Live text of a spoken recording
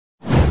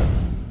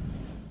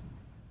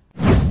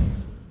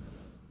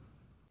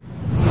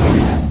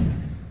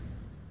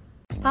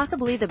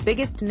Possibly the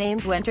biggest name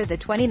to enter the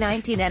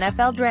 2019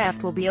 NFL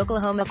Draft will be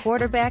Oklahoma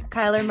quarterback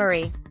Kyler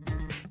Murray.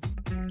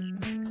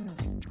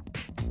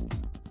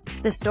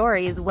 The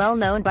story is well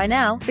known by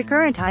now. The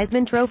current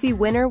Heisman Trophy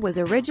winner was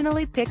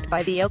originally picked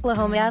by the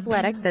Oklahoma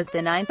Athletics as the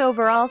 9th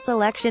overall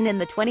selection in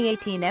the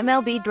 2018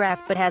 MLB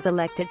Draft, but has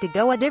elected to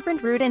go a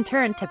different route and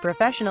turn to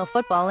professional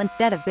football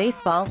instead of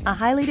baseball, a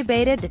highly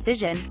debated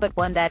decision, but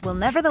one that will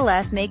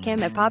nevertheless make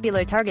him a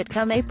popular target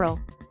come April.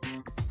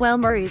 While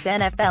Murray's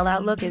NFL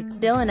outlook is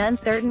still an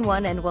uncertain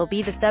one and will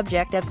be the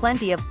subject of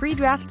plenty of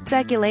pre-draft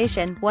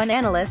speculation, one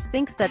analyst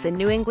thinks that the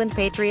New England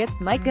Patriots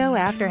might go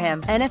after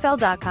him.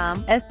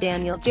 NFL.com's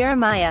Daniel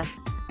Jeremiah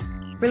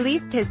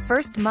released his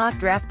first mock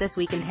draft this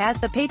week and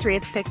has the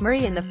Patriots pick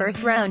Murray in the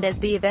first round as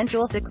the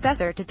eventual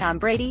successor to Tom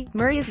Brady.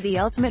 Murray is the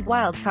ultimate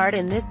wild card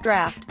in this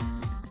draft.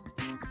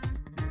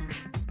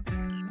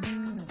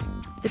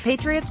 The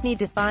Patriots need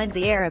to find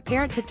the heir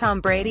apparent to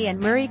Tom Brady, and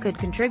Murray could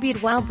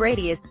contribute while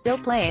Brady is still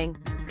playing.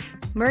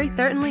 Murray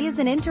certainly is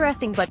an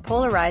interesting but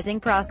polarizing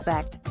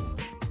prospect.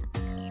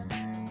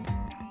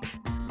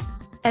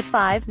 At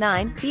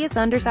 5'9", he is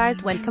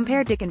undersized when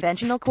compared to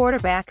conventional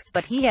quarterbacks,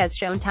 but he has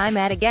shown time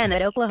and again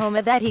at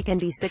Oklahoma that he can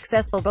be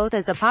successful both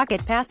as a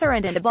pocket passer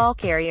and a ball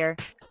carrier.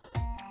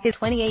 His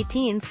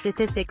 2018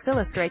 statistics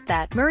illustrate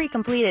that Murray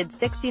completed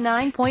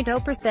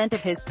 69.0%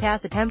 of his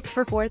pass attempts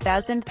for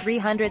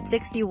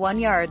 4,361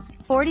 yards,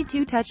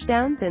 42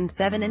 touchdowns and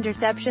 7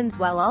 interceptions,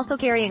 while also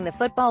carrying the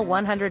football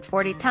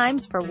 140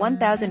 times for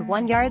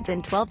 1,001 yards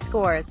and 12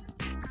 scores.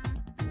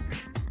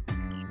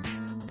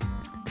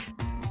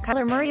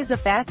 Kyler Murray is a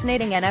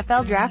fascinating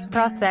NFL draft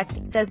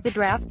prospect, says the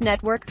Draft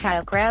Network's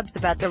Kyle Krabs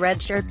about the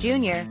redshirt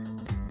junior.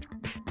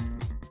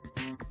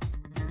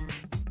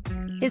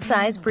 His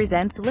size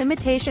presents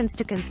limitations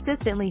to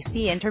consistently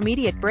see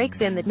intermediate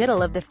breaks in the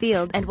middle of the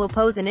field, and will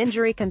pose an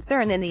injury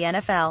concern in the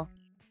NFL.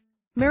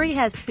 Murray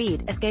has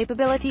speed,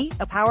 escapability,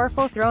 a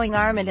powerful throwing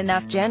arm and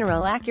enough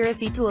general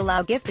accuracy to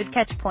allow gifted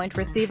catch-point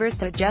receivers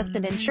to adjust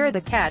and ensure the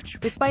catch.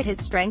 Despite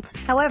his strengths,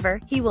 however,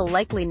 he will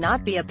likely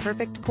not be a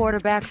perfect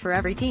quarterback for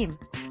every team.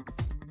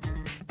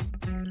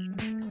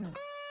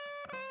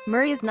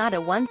 Murray is not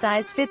a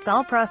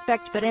one-size-fits-all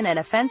prospect, but in an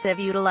offensive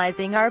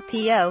utilizing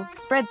RPO,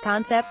 spread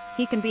concepts,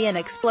 he can be an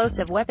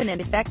explosive weapon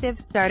and effective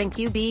starting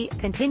QB,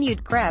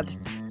 continued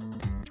Krabs.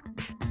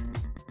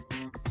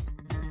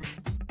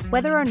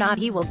 Whether or not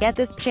he will get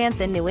this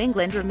chance in New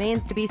England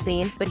remains to be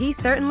seen, but he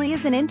certainly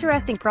is an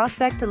interesting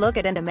prospect to look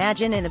at and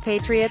imagine in the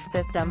Patriots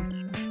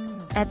system.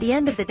 At the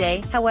end of the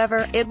day,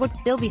 however, it would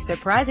still be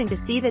surprising to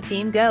see the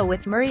team go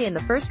with Murray in the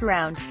first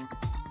round.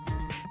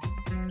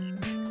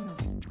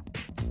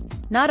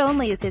 Not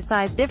only is his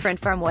size different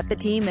from what the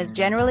team is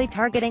generally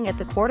targeting at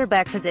the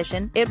quarterback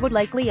position, it would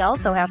likely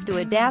also have to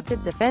adapt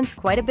its offense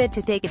quite a bit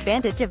to take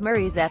advantage of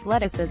Murray's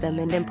athleticism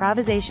and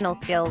improvisational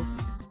skills.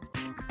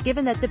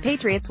 Given that the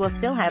Patriots will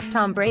still have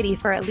Tom Brady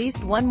for at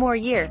least one more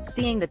year,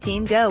 seeing the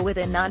team go with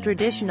a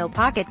non-traditional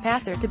pocket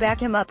passer to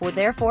back him up would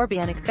therefore be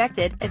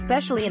unexpected,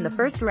 especially in the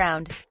first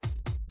round.